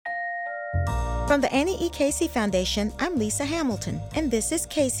From the Annie E. Casey Foundation, I'm Lisa Hamilton, and this is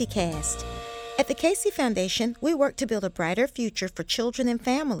Casey Cast. At the Casey Foundation, we work to build a brighter future for children and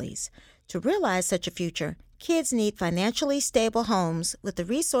families. To realize such a future, kids need financially stable homes with the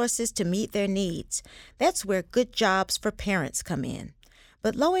resources to meet their needs. That's where good jobs for parents come in.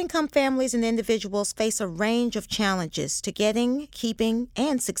 But low-income families and individuals face a range of challenges to getting, keeping,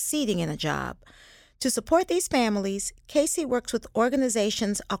 and succeeding in a job. To support these families, Casey works with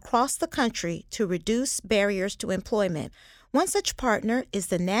organizations across the country to reduce barriers to employment. One such partner is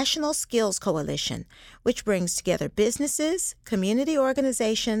the National Skills Coalition, which brings together businesses, community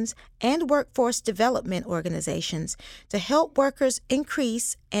organizations, and workforce development organizations to help workers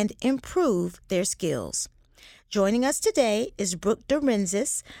increase and improve their skills. Joining us today is Brooke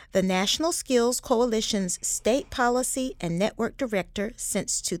Dorenzis, the National Skills Coalition's State Policy and Network Director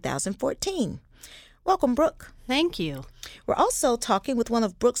since 2014. Welcome, Brooke. Thank you. We're also talking with one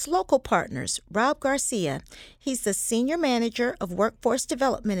of Brooke's local partners, Rob Garcia. He's the Senior Manager of Workforce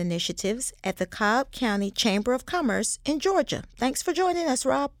Development Initiatives at the Cobb County Chamber of Commerce in Georgia. Thanks for joining us,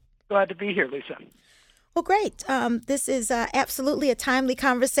 Rob. Glad to be here, Lisa. Well, great. This is absolutely a timely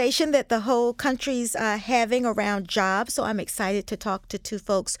conversation that the whole country's having around jobs, so I'm excited to talk to two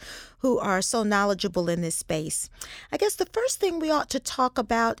folks who are so knowledgeable in this space. I guess the first thing we ought to talk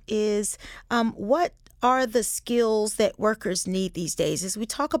about is what are the skills that workers need these days? As we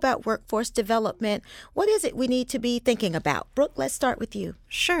talk about workforce development, what is it we need to be thinking about? Brooke, let's start with you.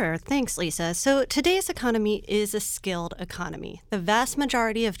 Sure. Thanks, Lisa. So today's economy is a skilled economy. The vast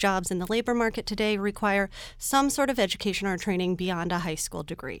majority of jobs in the labor market today require some sort of education or training beyond a high school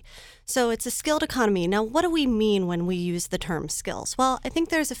degree. So it's a skilled economy. Now, what do we mean when we use the term skills? Well, I think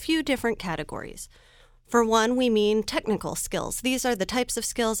there's a few different categories. For one, we mean technical skills. These are the types of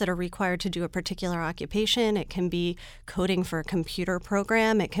skills that are required to do a particular occupation. It can be coding for a computer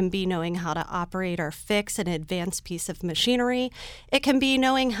program. It can be knowing how to operate or fix an advanced piece of machinery. It can be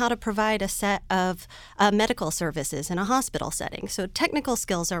knowing how to provide a set of medical services in a hospital setting. So technical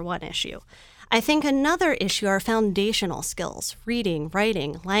skills are one issue. I think another issue are foundational skills, reading,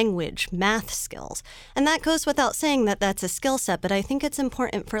 writing, language, math skills. And that goes without saying that that's a skill set, but I think it's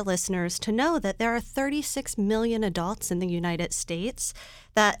important for listeners to know that there are 36 million adults in the United States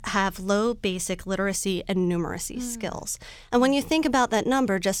that have low basic literacy and numeracy skills. And when you think about that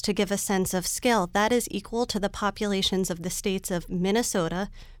number, just to give a sense of scale, that is equal to the populations of the states of Minnesota,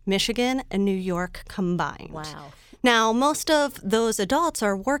 Michigan, and New York combined. Wow. Now, most of those adults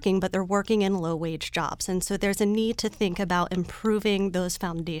are working, but they're working in low-wage jobs. And so there's a need to think about improving those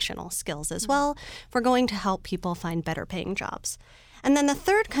foundational skills as well if we're going to help people find better-paying jobs. And then the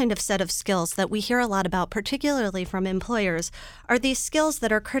third kind of set of skills that we hear a lot about, particularly from employers, are these skills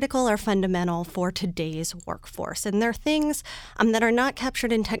that are critical or fundamental for today's workforce. And they're things that are not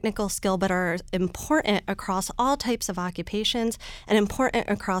captured in technical skill, but are important across all types of occupations and important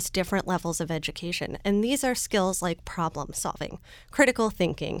across different levels of education. And these are skills like problem solving, critical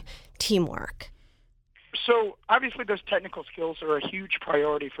thinking, teamwork. So obviously those technical skills are a huge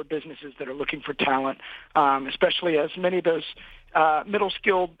priority for businesses that are looking for talent, especially as many of those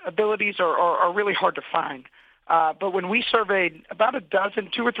middle-skilled abilities are really hard to find. But when we surveyed about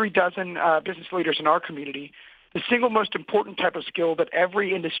two or three dozen business leaders in our community, the single most important type of skill that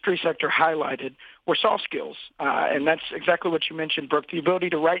every industry sector highlighted were soft skills. And that's exactly what you mentioned, Brooke, the ability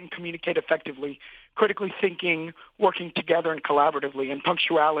to write and communicate effectively, critically thinking, working together and collaboratively, and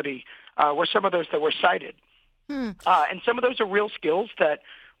punctuality were some of those that were cited. And some of those are real skills that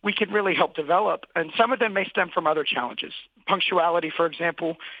we can really help develop, and some of them may stem from other challenges. Punctuality, for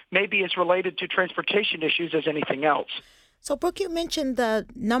example, may be as related to transportation issues as anything else. So, Brooke, you mentioned the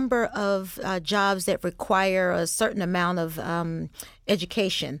number of jobs that require a certain amount of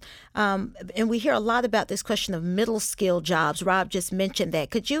education. And we hear a lot about this question of middle skill jobs. Rob just mentioned that.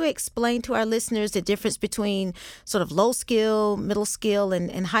 Could you explain to our listeners the difference between sort of low skill, middle skill,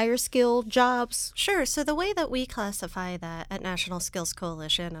 and higher skill jobs? Sure. So the way that we classify that at National Skills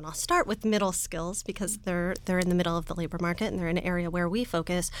Coalition, and I'll start with middle skills because they're in the middle of the labor market and they're an area where we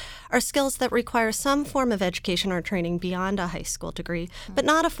focus, are skills that require some form of education or training beyond a high school degree, but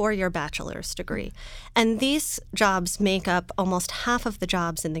not a 4-year bachelor's degree. And these jobs make up almost half of the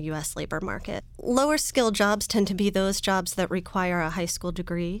jobs in the U.S. labor market. Lower skilled jobs tend to be those jobs that require a high school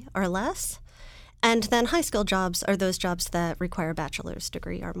degree or less. And then high skilled jobs are those jobs that require a bachelor's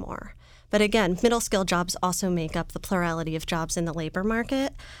degree or more. But again, middle skilled jobs also make up the plurality of jobs in the labor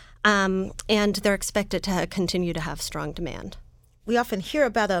market, and they're expected to continue to have strong demand. We often hear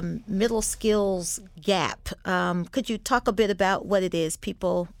about a middle skills gap. Could you talk a bit about what it is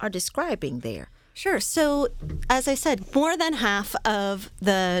people are describing there? Sure. So, as I said, more than half of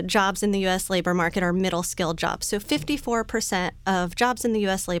the jobs in the U.S. labor market are middle-skilled jobs. So 54% of jobs in the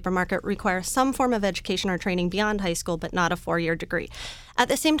U.S. labor market require some form of education or training beyond high school, but not a 4-year degree. At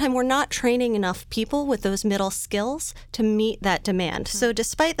the same time, we're not training enough people with those middle skills to meet that demand. So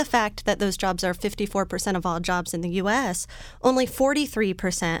despite the fact that those jobs are 54% of all jobs in the U.S., only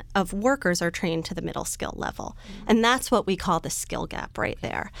 43% of workers are trained to the middle skill level. And that's what we call the skill gap right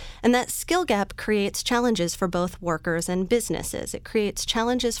there. And that skill gap creates challenges for both workers and businesses. It creates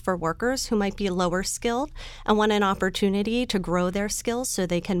challenges for workers who might be lower skilled and want an opportunity to grow their skills so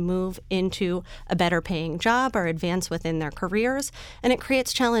they can move into a better paying job or advance within their careers. And it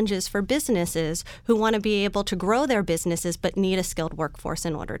creates challenges for businesses who want to be able to grow their businesses but need a skilled workforce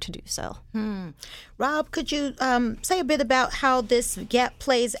in order to do so. Rob, could you say a bit about how this gap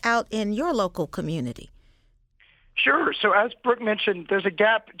plays out in your local community? Sure. So as Brooke mentioned, there's a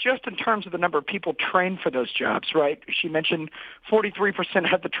gap just in terms of the number of people trained for those jobs, right? She mentioned 43%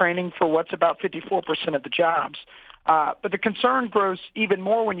 had the training for what's about 54% of the jobs. But the concern grows even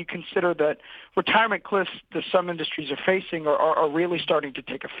more when you consider that retirement cliffs that some industries are facing are really starting to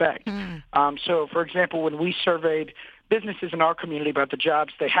take effect. So, for example, when we surveyed businesses in our community about the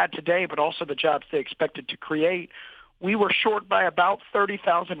jobs they had today, but also the jobs they expected to create, we were short by about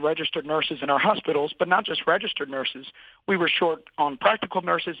 30,000 registered nurses in our hospitals, but not just registered nurses. We were short on practical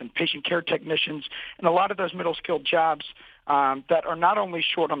nurses and patient care technicians and a lot of those middle-skilled jobs that are not only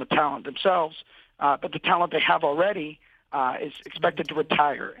short on the talent themselves, but the talent they have already is expected to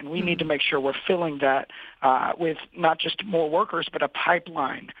retire. And we need to make sure we're filling that with not just more workers, but a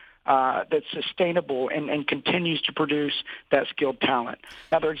pipeline that's sustainable and continues to produce that skilled talent.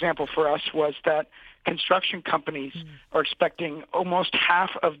 Another example for us was that construction companies are expecting almost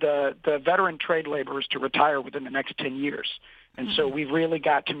half of the veteran trade laborers to retire within the next 10 years. And so we've really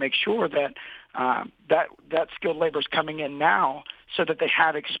got to make sure that that skilled labor is coming in now so that they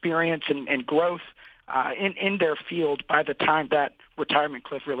have experience and growth in their field by the time that retirement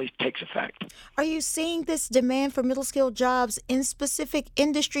cliff really takes effect. Are you seeing this demand for middle-skilled jobs in specific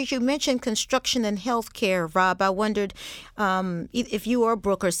industries? You mentioned construction and healthcare, Rob. I wondered if you or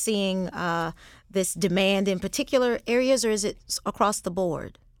Brooke are seeing this demand in particular areas, or is it across the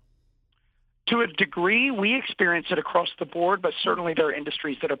board? To a degree, we experience it across the board, but certainly there are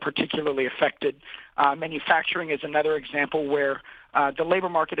industries that are particularly affected. Manufacturing is another example where the labor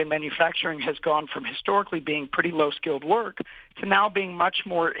market in manufacturing has gone from historically being pretty low-skilled work to now being much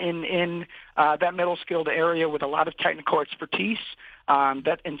more in that middle-skilled area with a lot of technical expertise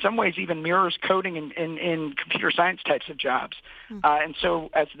that in some ways even mirrors coding in computer science types of jobs. And so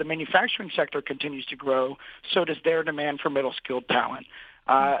as the manufacturing sector continues to grow, so does their demand for middle-skilled talent.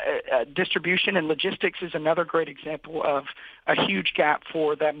 Distribution and logistics is another great example of a huge gap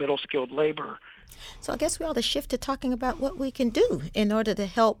for that middle-skilled labor. So I guess we ought to shift to talking about what we can do in order to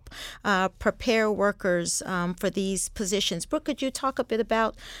help prepare workers for these positions. Brooke, could you talk a bit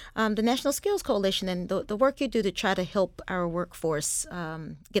about the National Skills Coalition and the work you do to try to help our workforce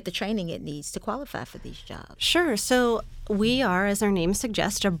get the training it needs to qualify for these jobs? Sure. So we are, as our name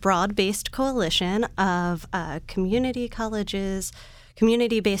suggests, a broad-based coalition of community colleges,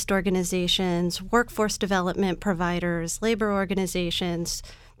 community-based organizations, workforce development providers, labor organizations,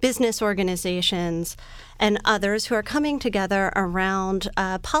 business organizations, and others who are coming together around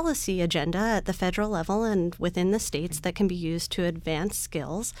a policy agenda at the federal level and within the states that can be used to advance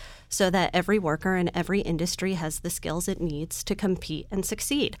skills so that every worker in every industry has the skills it needs to compete and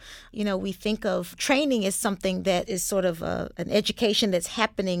succeed. You know, we think of training as something that is sort of an education that's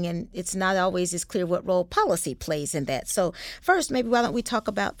happening, and it's not always as clear what role policy plays in that. So first, maybe why don't we talk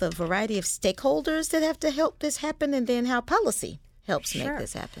about the variety of stakeholders that have to help this happen, and then how policy helps make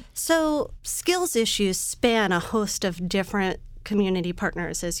this happen. So skills issues span a host of different community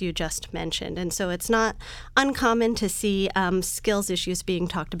partners, as you just mentioned. And so it's not uncommon to see skills issues being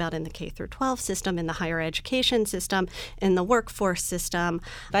talked about in the K-12 system, in the higher education system, in the workforce system,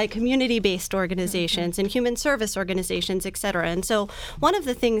 by community-based organizations and human service organizations, et cetera. And so one of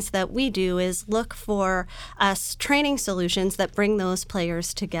the things that we do is look for training solutions that bring those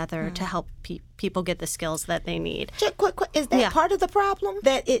players together to help people get the skills that they need. Quick, is that part of the problem?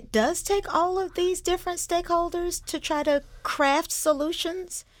 That it does take all of these different stakeholders to try to craft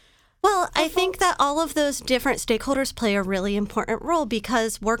solutions? Well, I think that all of those different stakeholders play a really important role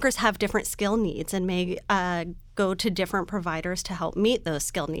because workers have different skill needs and may go to different providers to help meet those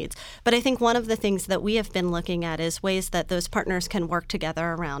skill needs. But I think one of the things that we have been looking at is ways that those partners can work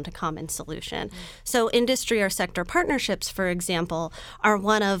together around a common solution. So industry or sector partnerships, for example, are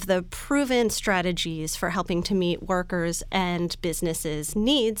one of the proven strategies for helping to meet workers and businesses'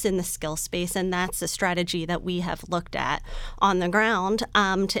 needs in the skill space. And that's a strategy that we have looked at on the ground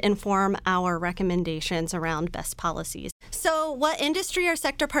to inform our recommendations around best policies. So what industry or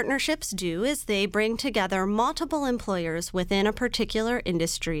sector partnerships do is they bring together multiple employers within a particular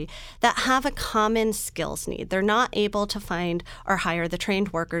industry that have a common skills need. They're not able to find or hire the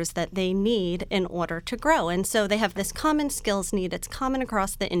trained workers that they need in order to grow. And so they have this common skills need. It's common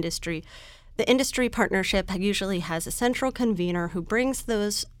across the industry. The industry partnership usually has a central convener who brings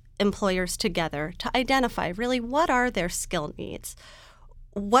those employers together to identify really what are their skill needs.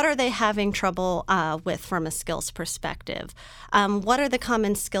 What are they having trouble with from a skills perspective? What are the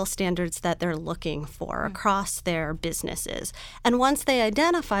common skill standards that they're looking for across their businesses? And once they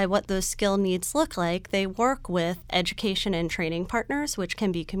identify what those skill needs look like, they work with education and training partners, which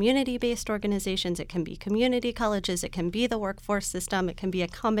can be community-based organizations, it can be community colleges, it can be the workforce system, it can be a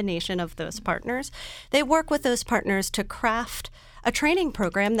combination of those partners. They work with those partners to craft a training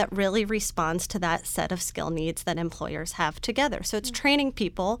program that really responds to that set of skill needs that employers have together. So it's training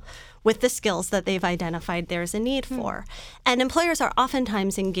people with the skills that they've identified there's a need for. And employers are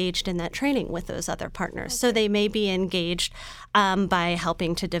oftentimes engaged in that training with those other partners. So they may be engaged by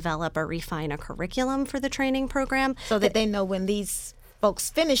helping to develop or refine a curriculum for the training program. So that they know when these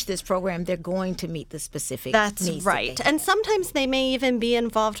folks finish this program, they're going to meet the specific That's needs. right. And sometimes they may even be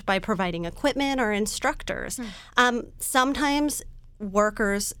involved by providing equipment or instructors. Sometimes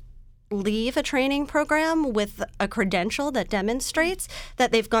workers leave a training program with a credential that demonstrates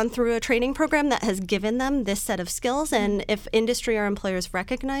that they've gone through a training program that has given them this set of skills. And if industry or employers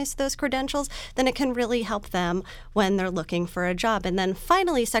recognize those credentials, then it can really help them when they're looking for a job. And then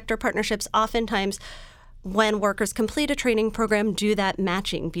finally, sector partnerships oftentimes, when workers complete a training program, do that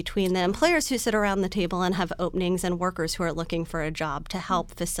matching between the employers who sit around the table and have openings and workers who are looking for a job to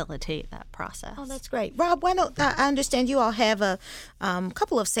help facilitate that process. Oh, that's great. Rob, why don't I understand you all have a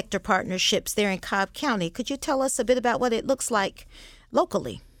couple of sector partnerships there in Cobb County. Could you tell us a bit about what it looks like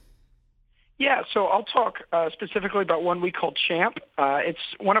locally? Yeah, so I'll talk specifically about one we call CHAMP. It's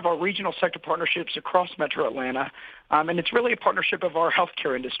one of our regional sector partnerships across Metro Atlanta, and it's really a partnership of our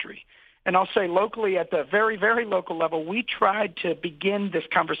healthcare industry. And I'll say locally, at the very, very local level, we tried to begin this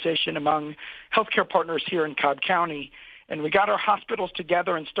conversation among healthcare partners here in Cobb County. And we got our hospitals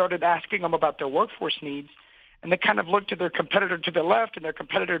together and started asking them about their workforce needs. And they kind of looked to their competitor to the left and their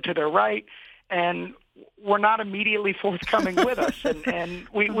competitor to their right, and were not immediately forthcoming with us. And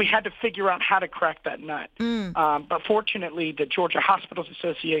we had to figure out how to crack that nut. But fortunately, the Georgia Hospitals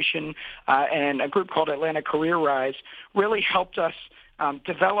Association and a group called Atlanta Career Rise really helped us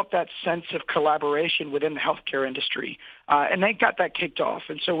develop that sense of collaboration within the healthcare industry. And they got that kicked off.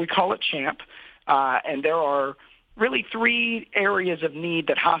 And so we call it CHAMP. And there are really three areas of need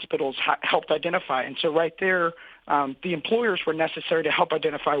that hospitals helped identify. And so right there, the employers were necessary to help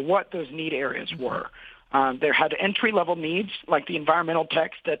identify what those need areas were. There had entry-level needs like the environmental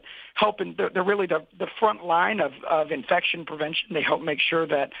techs that help, they're really the front line of infection prevention. They help make sure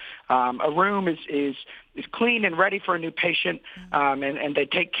that a room is clean and ready for a new patient, and they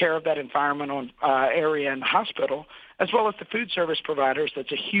take care of that environmental area in the hospital, as well as the food service providers.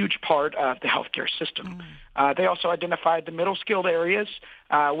 That's a huge part of the healthcare system. They also identified the middle-skilled areas,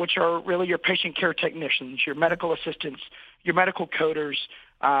 which are really your patient care technicians, your medical assistants, your medical coders,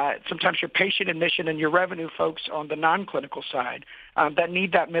 sometimes your patient admission and your revenue folks on the non-clinical side that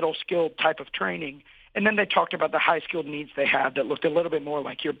need that middle-skilled type of training. And then they talked about the high-skilled needs they have that looked a little bit more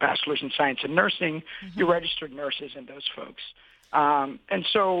like your bachelor's in science and nursing, your registered nurses, and those folks. And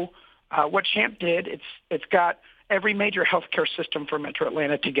so what CHAMP did, it's got every major healthcare system for Metro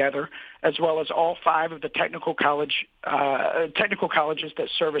Atlanta together, as well as all 5 of the technical colleges that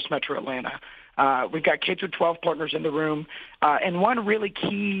service Metro Atlanta. We've got K-12 partners in the room, and one really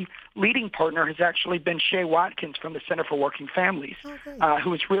key leading partner has actually been Shay Watkins from the Center for Working Families,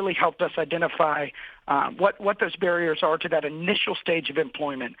 who has really helped us identify what those barriers are to that initial stage of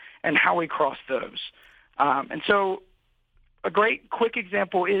employment and how we cross those. And so a great quick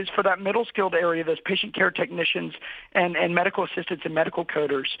example is for that middle-skilled area, those patient care technicians and medical assistants and medical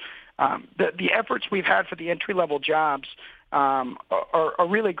coders. The efforts we've had for the entry-level jobs are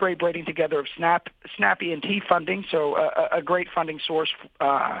really great braiding together of SNAP ENT funding, so a great funding source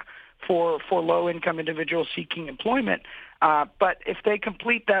for low-income individuals seeking employment. But if they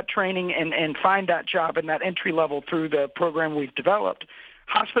complete that training and find that job in that entry level through the program we've developed,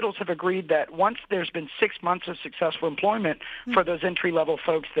 hospitals have agreed that once there's been 6 months of successful employment for those entry-level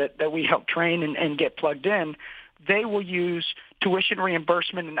folks that we help train and get plugged in, they will use tuition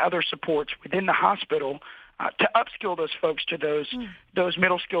reimbursement and other supports within the hospital to upskill those folks to those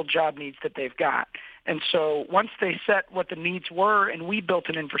middle-skilled job needs that they've got. And so once they set what the needs were and we built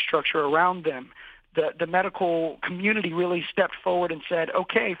an infrastructure around them, the medical community really stepped forward and said,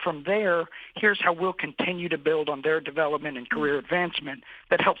 okay, from there, here's how we'll continue to build on their development and career advancement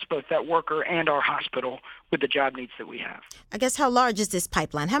that helps both that worker and our hospital with the job needs that we have. I guess how large is this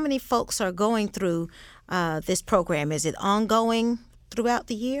pipeline? How many folks are going through this program? Is it ongoing throughout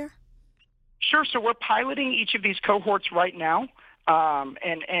the year? Sure. So we're piloting each of these cohorts right now.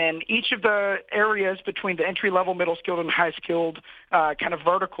 And each of the areas between the entry-level, middle-skilled, and high-skilled kind of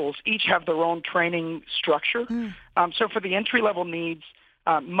verticals each have their own training structure. So for the entry-level needs,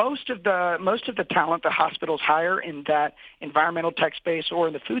 most of the talent the hospitals hire in that environmental tech space or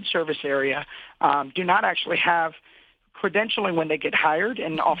in the food service area do not actually have credentialing when they get hired,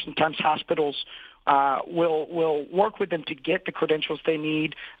 and oftentimes hospitals will work with them to get the credentials they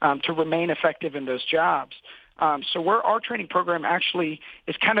need to remain effective in those jobs. So our training program actually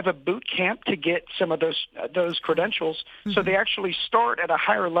is kind of a boot camp to get some of those credentials. So they actually start at a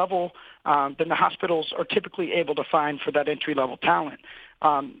higher level than the hospitals are typically able to find for that entry-level talent.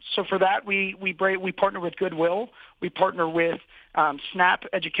 So for that, we partner with Goodwill. We partner with SNAP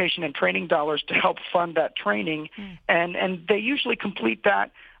education and training dollars to help fund that training. And they usually complete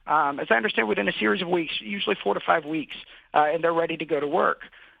that, as I understand, within a series of weeks, usually 4 to 5 weeks, and they're ready to go to work.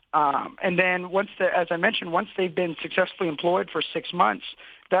 And then as I mentioned, once they've been successfully employed for 6 months,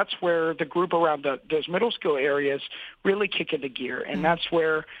 that's where the group around those middle school areas really kick into gear. And that's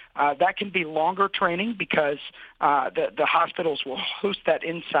where that can be longer training because the hospitals will host that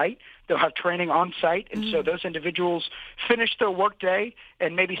in-site. They'll have training on-site. And so those individuals finish their workday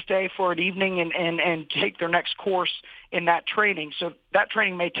and maybe stay for an evening and take their next course in that training. So that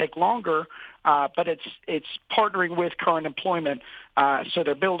training may take longer, but it's partnering with current employment. So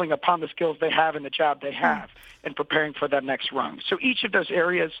they're building upon the skills they have in the job they have and preparing for that next rung. So each of those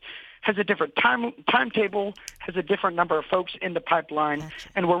areas has a different timetable, has a different number of folks in the pipeline,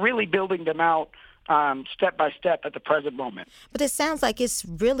 and we're really building them out step by step at the present moment. But it sounds like it's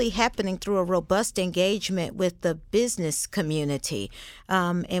really happening through a robust engagement with the business community.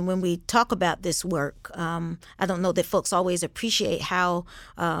 And when we talk about this work, I don't know that folks always appreciate how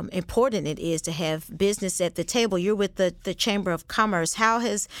important it is to have business at the table. You're with the Chamber of Commerce. How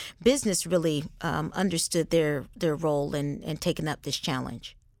has business really understood their role and taken up this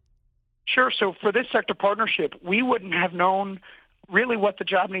challenge? Sure. So for this sector partnership, we wouldn't have known really what the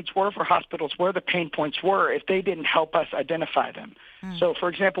job needs were for hospitals, where the pain points were, if they didn't help us identify them. So, for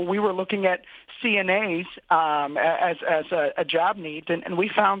example, we were looking at CNAs as a job need, and we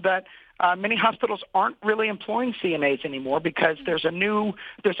found that many hospitals aren't really employing CNAs anymore because there's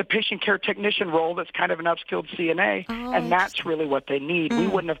a patient care technician role that's kind of an upskilled CNA, and that's really what they need. We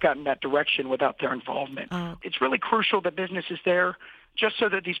wouldn't have gotten that direction without their involvement. It's really crucial that business is there just so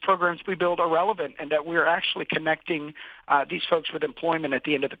that these programs we build are relevant and that we're actually connecting these folks with employment at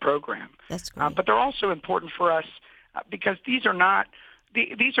the end of the program. That's great. But they're also important for us because these are not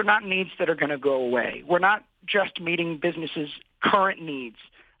needs that are going to go away. We're not just meeting businesses' current needs.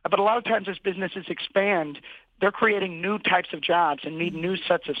 But a lot of times as businesses expand, they're creating new types of jobs and need new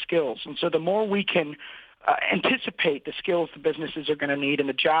sets of skills. And so the more we can anticipate the skills the businesses are going to need and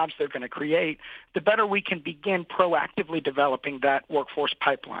the jobs they're going to create, the better we can begin proactively developing that workforce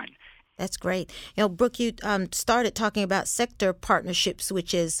pipeline. That's great. Brooke, you started talking about sector partnerships,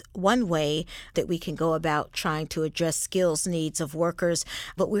 which is one way that we can go about trying to address skills needs of workers.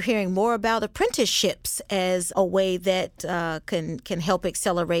 But we're hearing more about apprenticeships as a way that can help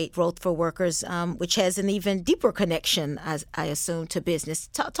accelerate growth for workers, which has an even deeper connection, I assume, to business.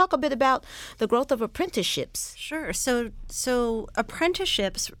 Talk a bit about the growth of apprenticeships. Sure. So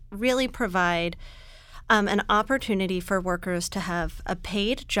apprenticeships really provide an opportunity for workers to have a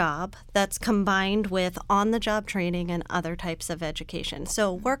paid job that's combined with on-the-job training and other types of education.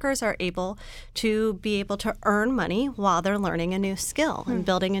 So workers are able to earn money while they're learning a new skill and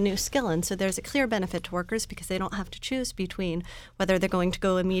building a new skill. And so there's a clear benefit to workers because they don't have to choose between whether they're going to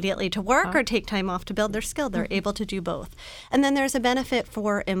go immediately to work or take time off to build their skill. They're able to do both. And then there's a benefit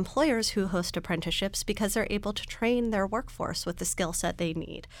for employers who host apprenticeships because they're able to train their workforce with the skill set they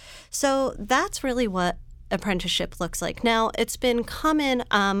need. So that's really what apprenticeship looks like. Now, it's been common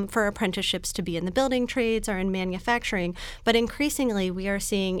for apprenticeships to be in the building trades or in manufacturing, but increasingly we are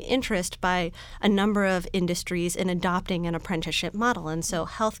seeing interest by a number of industries in adopting an apprenticeship model. And so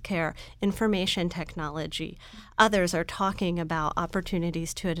healthcare, information technology, others are talking about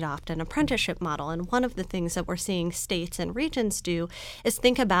opportunities to adopt an apprenticeship model. And one of the things that we're seeing states and regions do is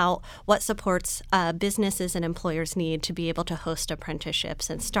think about what supports businesses and employers need to be able to host apprenticeships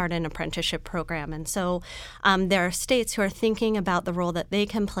and start an apprenticeship program. And so there are states who are thinking about the role that they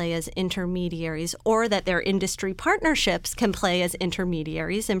can play as intermediaries, or that their industry partnerships can play as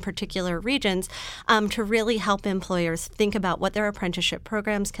intermediaries in particular regions, to really help employers think about what their apprenticeship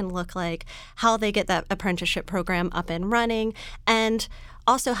programs can look like, how they get that apprenticeship program up and running, and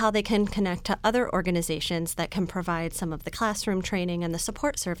also how they can connect to other organizations that can provide some of the classroom training and the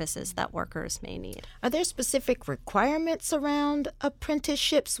support services that workers may need. Are there specific requirements around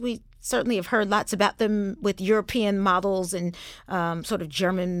apprenticeships? We certainly have heard lots about them with European models and sort of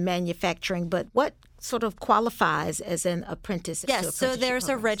German manufacturing, but what sort of qualifies as an apprentice? Yes, so there's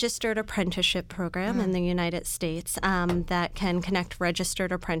a registered apprenticeship program in the United States that can connect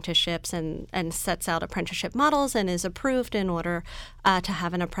registered apprenticeships and sets out apprenticeship models and is approved in order to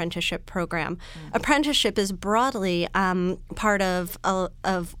have an apprenticeship program. Apprenticeship is broadly part of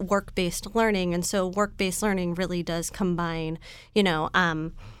work-based learning, and so work-based learning really does combine,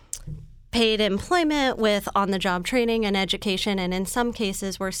 paid employment with on-the-job training and education. And in some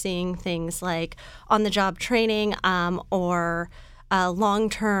cases, we're seeing things like on-the-job training or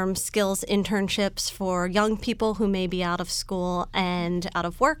long-term skills internships for young people who may be out of school and out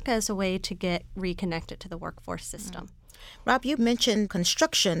of work as a way to get reconnected to the workforce system. Rob, you mentioned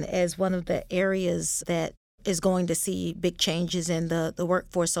construction as one of the areas that is going to see big changes in the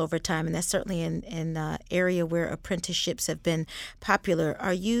workforce over time, and that's certainly an area where apprenticeships have been popular.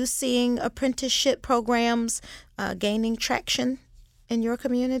 Are you seeing apprenticeship programs gaining traction in your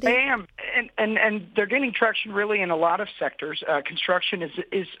community? I am, and they're gaining traction really in a lot of sectors. Construction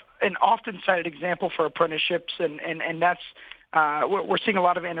is an often cited example for apprenticeships, and that's we're seeing a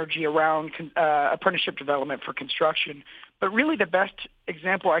lot of energy around apprenticeship development for construction. But really the best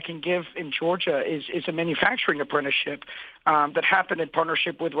example I can give in Georgia is a manufacturing apprenticeship that happened in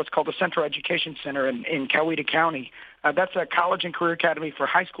partnership with what's called the Central Education Center in Coweta County. That's a college and career academy for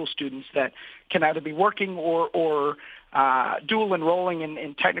high school students that can either be working or dual enrolling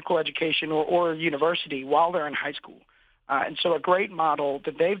in technical education or university while they're in high school. And so a great model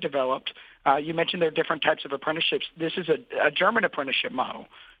that they've developed, you mentioned there are different types of apprenticeships. This is a German apprenticeship model.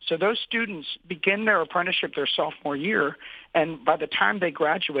 So those students begin their apprenticeship their sophomore year, and by the time they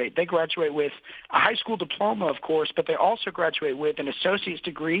graduate with a high school diploma, of course, but they also graduate with an associate's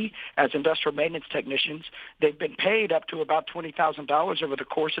degree as industrial maintenance technicians. They've been paid up to about $20,000 over the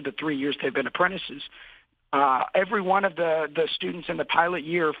course of the 3 years they've been apprentices. Every one of the students in the pilot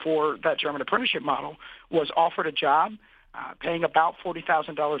year for that German apprenticeship model was offered a job, paying about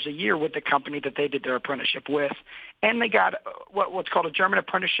 $40,000 a year with the company that they did their apprenticeship with. And they got what's called a German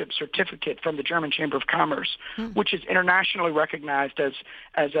apprenticeship certificate from the German Chamber of Commerce, which is internationally recognized as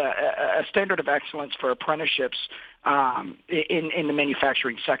a standard of excellence for apprenticeships in the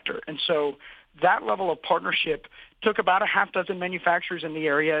manufacturing sector. And so that level of partnership took about a half dozen manufacturers in the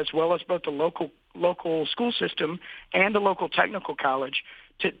area, as well as both the local school system and the local technical college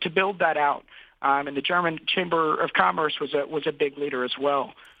to build that out. And the German Chamber of Commerce was a big leader as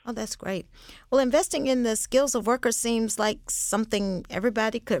well. Oh, that's great. Well, investing in the skills of workers seems like something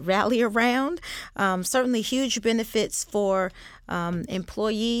everybody could rally around. Certainly huge benefits for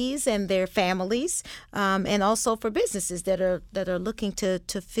employees and their families, and also for businesses that are looking to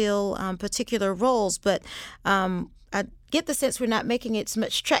fill particular roles. But I get the sense we're not making as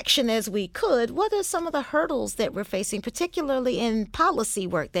much traction as we could. What are some of the hurdles that we're facing, particularly in policy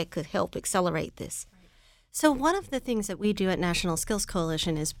work, that could help accelerate this? So one of the things that we do at National Skills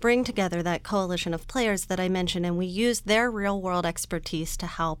Coalition is bring together that coalition of players that I mentioned, and we use their real-world expertise to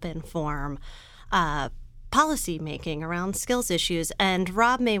help inform policy making around skills issues. And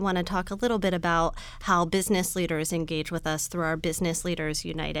Rob may want to talk a little bit about how business leaders engage with us through our Business Leaders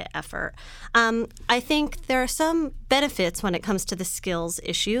United effort. I think there are some benefits when it comes to the skills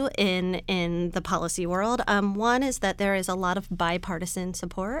issue in the policy world. One is that there is a lot of bipartisan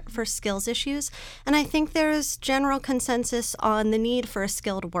support for skills issues, and I think there's general consensus on the need for a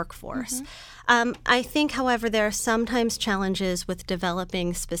skilled workforce. I think, however, there are sometimes challenges with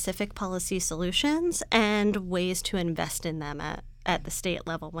developing specific policy solutions and ways to invest in them at the state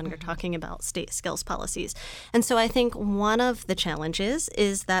level when you're talking about state skills policies. And so I think one of the challenges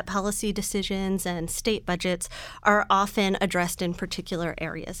is that policy decisions and state budgets are often addressed in particular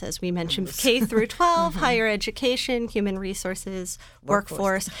areas, as we mentioned, K through 12, higher education, human resources,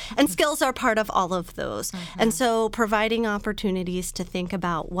 workforce, and skills are part of all of those. And so providing opportunities to think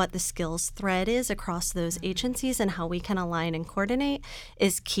about what the skills thread is across those agencies and how we can align and coordinate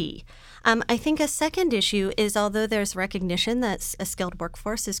is key. I think a second issue is, although there's recognition that a skilled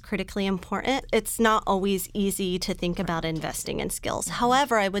workforce is critically important, it's not always easy to think about investing in skills.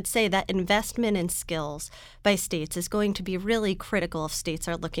 However, I would say that investment in skills by states is going to be really critical if states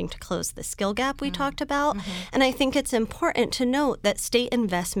are looking to close the skill gap we talked about. And I think it's important to note that state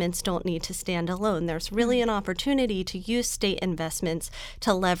investments don't need to stand alone. There's really an opportunity to use state investments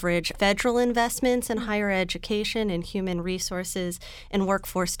to leverage federal investments in higher education and human resources and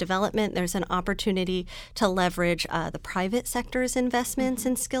workforce development. There's an opportunity to leverage the private sector's investments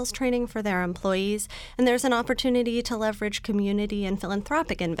in skills training for their employees. And there's an opportunity to leverage community and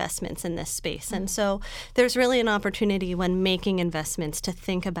philanthropic investments in this space. And so there's really an opportunity when making investments to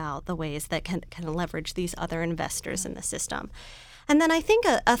think about the ways that can leverage these other investors in the system. And then I think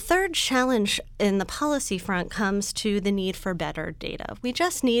a third challenge in the policy front comes to the need for better data. We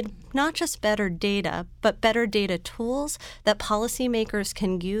just need not just better data, but better data tools that policymakers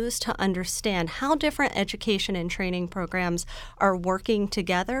can use to understand how different education and training programs are working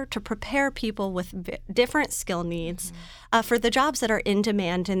together to prepare people with different skill needs for the jobs that are in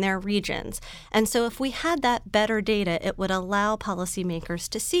demand in their regions. And so if we had that better data, it would allow policymakers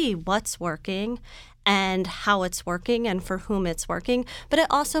to see what's working and how it's working and for whom it's working. But it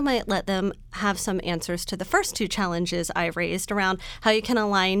also might let them have some answers to the first two challenges I raised around how you can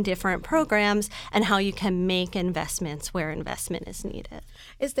align different programs and how you can make investments where investment is needed.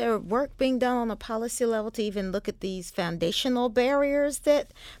 Is there work being done on a policy level to even look at these foundational barriers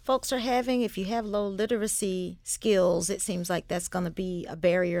that folks are having? If you have low literacy skills, it seems like that's going to be a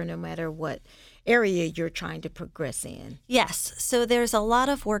barrier no matter what area you're trying to progress in. Yes. So there's a lot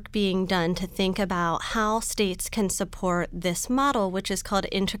of work being done to think about how states can support this model, which is called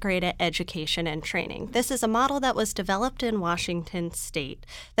integrated education and training. This is a model that was developed in Washington State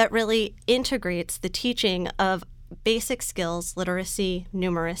that really integrates the teaching of basic skills, literacy,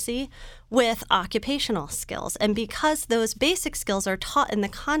 numeracy, with occupational skills. And because those basic skills are taught in the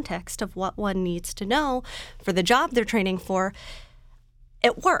context of what one needs to know for the job they're training for,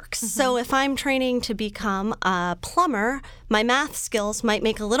 it works. So if I'm training to become a plumber, my math skills might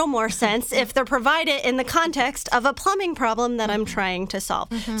make a little more sense if they're provided in the context of a plumbing problem that I'm trying to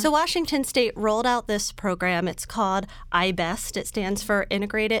solve. So Washington State rolled out this program. It's called IBEST. It stands for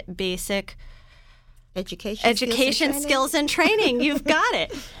Integrated Basic Education Skills and Training. You've got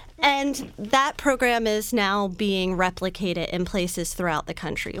it. And that program is now being replicated in places throughout the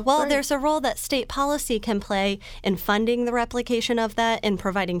country. Well, there's a role that state policy can play in funding the replication of that, in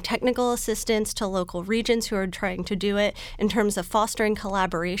providing technical assistance to local regions who are trying to do it, in terms of fostering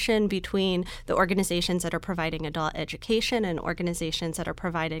collaboration between the organizations that are providing adult education and organizations that are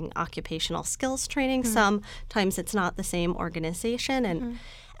providing occupational skills training. Sometimes it's not the same organization.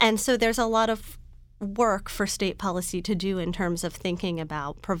 And so there's a lot of work for state policy to do in terms of thinking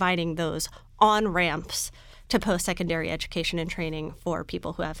about providing those on-ramps to post-secondary education and training for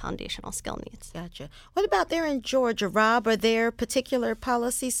people who have foundational skill needs. Gotcha. What about there in Georgia, Rob? Are there particular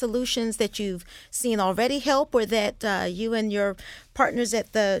policy solutions that you've seen already help or that you and your partners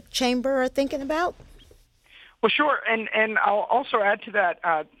at the Chamber are thinking about? Well, sure. And I'll also add to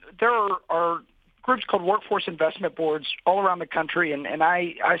that, there are groups called workforce investment boards all around the country, and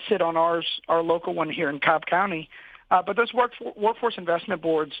I sit on our local one here in Cobb County. But those workforce investment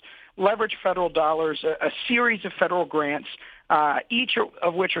boards leverage federal dollars, a series of federal grants, each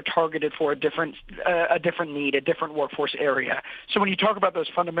of which are targeted for a different need, a different workforce area. So when you talk about those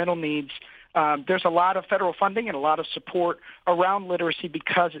fundamental needs, there's a lot of federal funding and a lot of support around literacy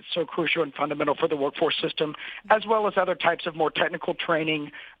because it's so crucial and fundamental for the workforce system, as well as other types of more technical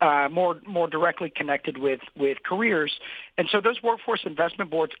training, more directly connected with careers. And so those workforce investment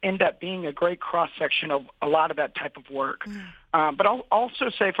boards end up being a great cross-section of a lot of that type of work. But I'll also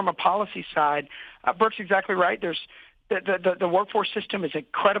say from a policy side, Brooke's exactly right. The workforce system is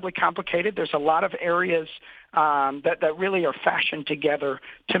incredibly complicated. There's a lot of areas that really are fashioned together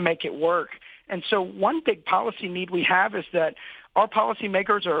to make it work. And so one big policy need we have is that our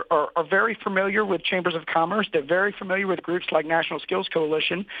policymakers are very familiar with chambers of commerce. They're very familiar with groups like National Skills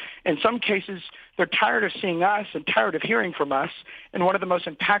Coalition. In some cases, they're tired of seeing us and tired of hearing from us. And one of the most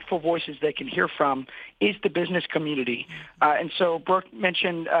impactful voices they can hear from is the business community. And so Brooke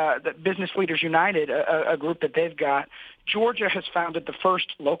mentioned the Business Leaders United, a group that they've got. Georgia has founded the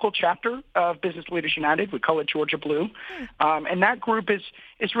first local chapter of Business Leaders United. We call it Georgia Blue. And that group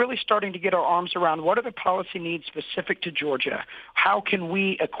is really starting to get our arms around what are the policy needs specific to Georgia? How can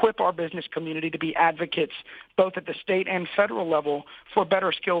we equip our business community to be advocates both at the state and federal level for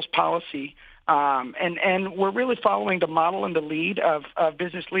better skills policy? And we're really following the model and the lead of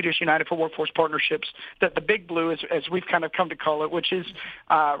Business Leaders United for Workforce Partnerships, that the Big Blue, as we've kind of come to call it, which is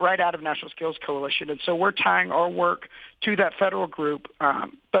right out of National Skills Coalition. And so we're tying our work to that federal group,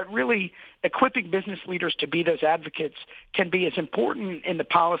 but really equipping business leaders to be those advocates can be as important in the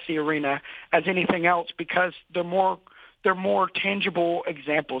policy arena as anything else, because they're more tangible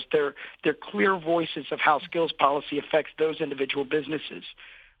examples. They're clear voices of how skills policy affects those individual businesses.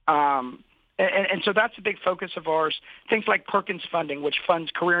 And so that's a big focus of ours. Things like Perkins funding, which funds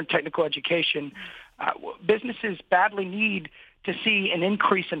career and technical education. Businesses badly need to see an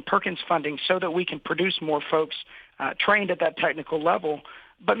increase in Perkins funding so that we can produce more folks trained at that technical level.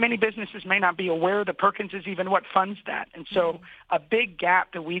 But many businesses may not be aware that Perkins is even what funds that. And so a big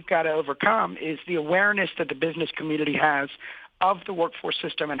gap that we've got to overcome is the awareness that the business community has of the workforce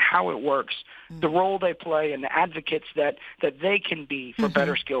system and how it works, the role they play, and the advocates that they can be for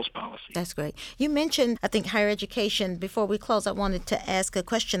better skills policy. That's great. You mentioned, I think, higher education. Before we close, I wanted to ask a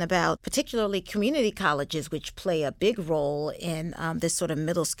question about particularly community colleges, which play a big role in this sort of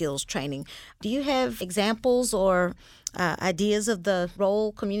middle skills training. Do you have examples or ideas of the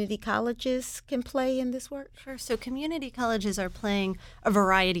role community colleges can play in this work? Sure. So community colleges are playing a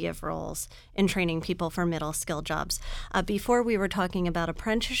variety of roles in training people for middle skill jobs. Before we were talking about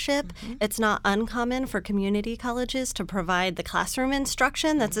apprenticeship, it's not uncommon for community colleges to provide the classroom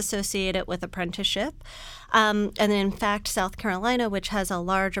instruction that's associated with apprenticeship. And in fact, South Carolina, which has a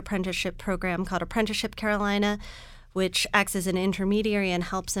large apprenticeship program called Apprenticeship Carolina, which acts as an intermediary and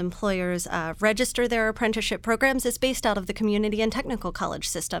helps employers register their apprenticeship programs, is based out of the community and technical college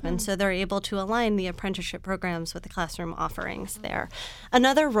system. And so they're able to align the apprenticeship programs with the classroom offerings there.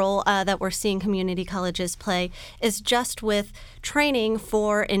 Another role that we're seeing community colleges play is just with training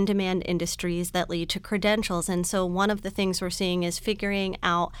for in-demand industries that lead to credentials. And so one of the things we're seeing is figuring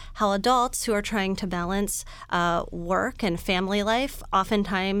out how adults who are trying to balance work and family life,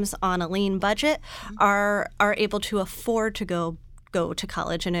 oftentimes on a lean budget, are able to afford to go to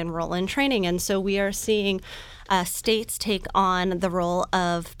college and enroll in training. And so we are seeing states take on the role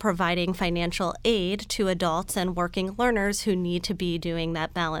of providing financial aid to adults and working learners who need to be doing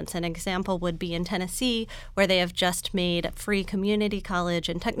that balance. An example would be in Tennessee, where they have just made free community college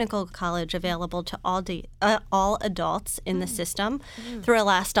and technical college available to all adults in the system through a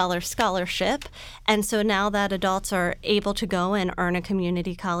last dollar scholarship. And so now that adults are able to go and earn a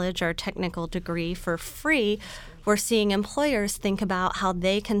community college or technical degree for free, we're seeing employers think about how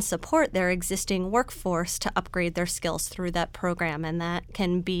they can support their existing workforce to upgrade their skills through that program. And that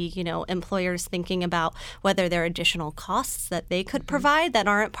can be, employers thinking about whether there are additional costs that they could provide that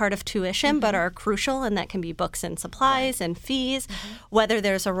aren't part of tuition but are crucial, and that can be books and supplies and fees, whether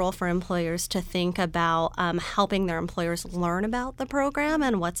there's a role for employers to think about helping their employers learn about the program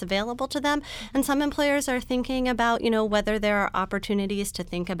and what's available to them. And some employers are thinking about, whether there are opportunities to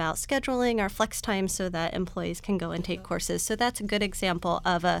think about scheduling or flex time so that employees can go and take courses. So that's a good example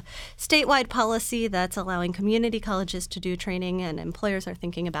of a statewide policy that's allowing community colleges to do training, and employers are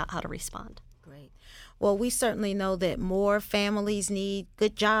thinking about how to respond. Great. Well, we certainly know that more families need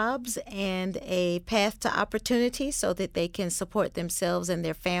good jobs and a path to opportunity so that they can support themselves and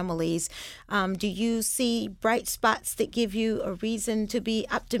their families. Do you see bright spots that give you a reason to be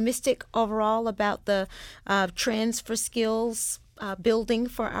optimistic overall about the trends for skills building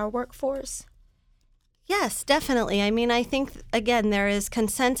for our workforce? Yes, definitely. I think, again, there is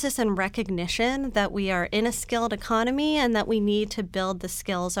consensus and recognition that we are in a skilled economy and that we need to build the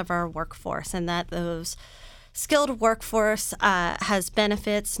skills of our workforce, and that those skilled workforce has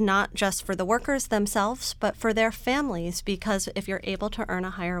benefits not just for the workers themselves, but for their families, because if you're able to earn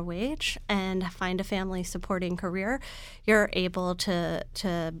a higher wage and find a family-supporting career, you're able to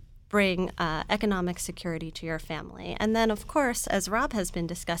bring economic security to your family. And then, of course, as Rob has been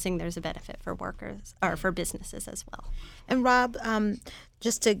discussing, there's a benefit for workers or for businesses as well. And Rob,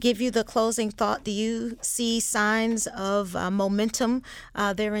 just to give you the closing thought, do you see signs of momentum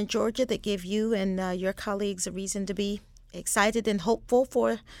there in Georgia that give you and your colleagues a reason to be excited and hopeful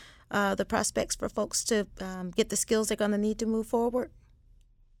for the prospects for folks to get the skills they're going to need to move forward?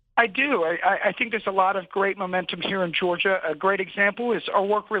 I do. I think there's a lot of great momentum here in Georgia. A great example is our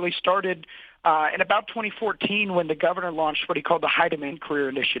work really started in about 2014 when the governor launched what he called the High Demand Career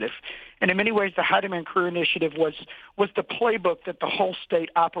Initiative. And in many ways, the High Demand Career Initiative was the playbook that the whole state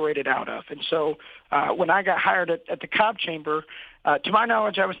operated out of. And so when I got hired at the Cobb Chamber, to my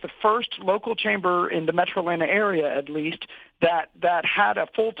knowledge, I was the first local chamber in the Metro Atlanta area, at least, that had a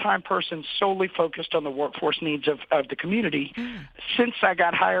full-time person solely focused on the workforce needs of the community. Since I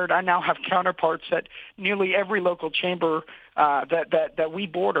got hired, I now have counterparts at nearly every local chamber that we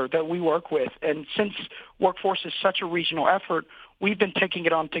border, that we work with. And since workforce is such a regional effort, we've been taking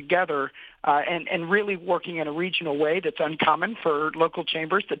it on together and really working in a regional way that's uncommon for local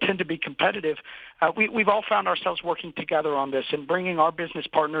chambers that tend to be competitive. We've all found ourselves working together on this and bringing our business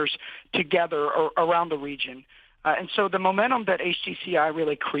partners together around the region. And so the momentum that HDCI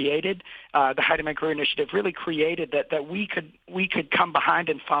really created, the High Demand Career Initiative really created that we could come behind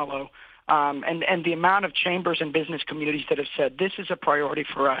and follow. And the amount of chambers and business communities that have said this is a priority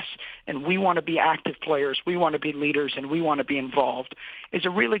for us and we want to be active players, we want to be leaders, and we want to be involved is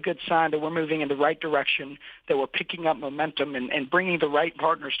a really good sign that we're moving in the right direction, that we're picking up momentum and bringing the right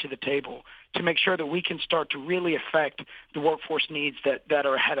partners to the table to make sure that we can start to really affect the workforce needs that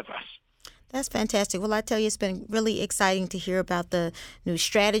are ahead of us. That's fantastic. Well, I tell you, it's been really exciting to hear about the new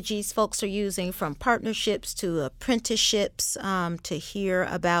strategies folks are using, from partnerships to apprenticeships, to hear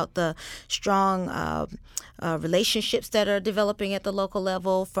about the strong relationships that are developing at the local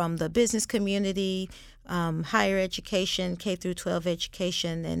level from the business community, higher education, K through 12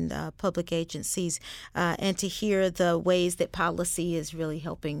 education, and public agencies, and to hear the ways that policy is really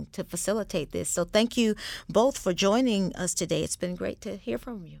helping to facilitate this. So thank you both for joining us today. It's been great to hear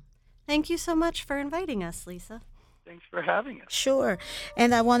from you. Thank you so much for inviting us, Lisa. Thanks for having us. Sure.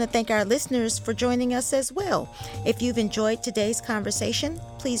 And I want to thank our listeners for joining us as well. If you've enjoyed today's conversation,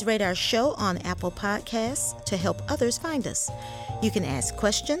 please rate our show on Apple Podcasts to help others find us. You can ask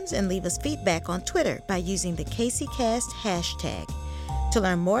questions and leave us feedback on Twitter by using the CaseyCast hashtag. To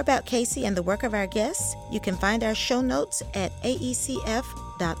learn more about Casey and the work of our guests, you can find our show notes at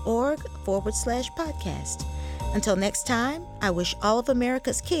aecf.org/podcast. Until next time, I wish all of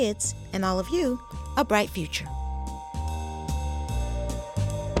America's kids and all of you a bright future.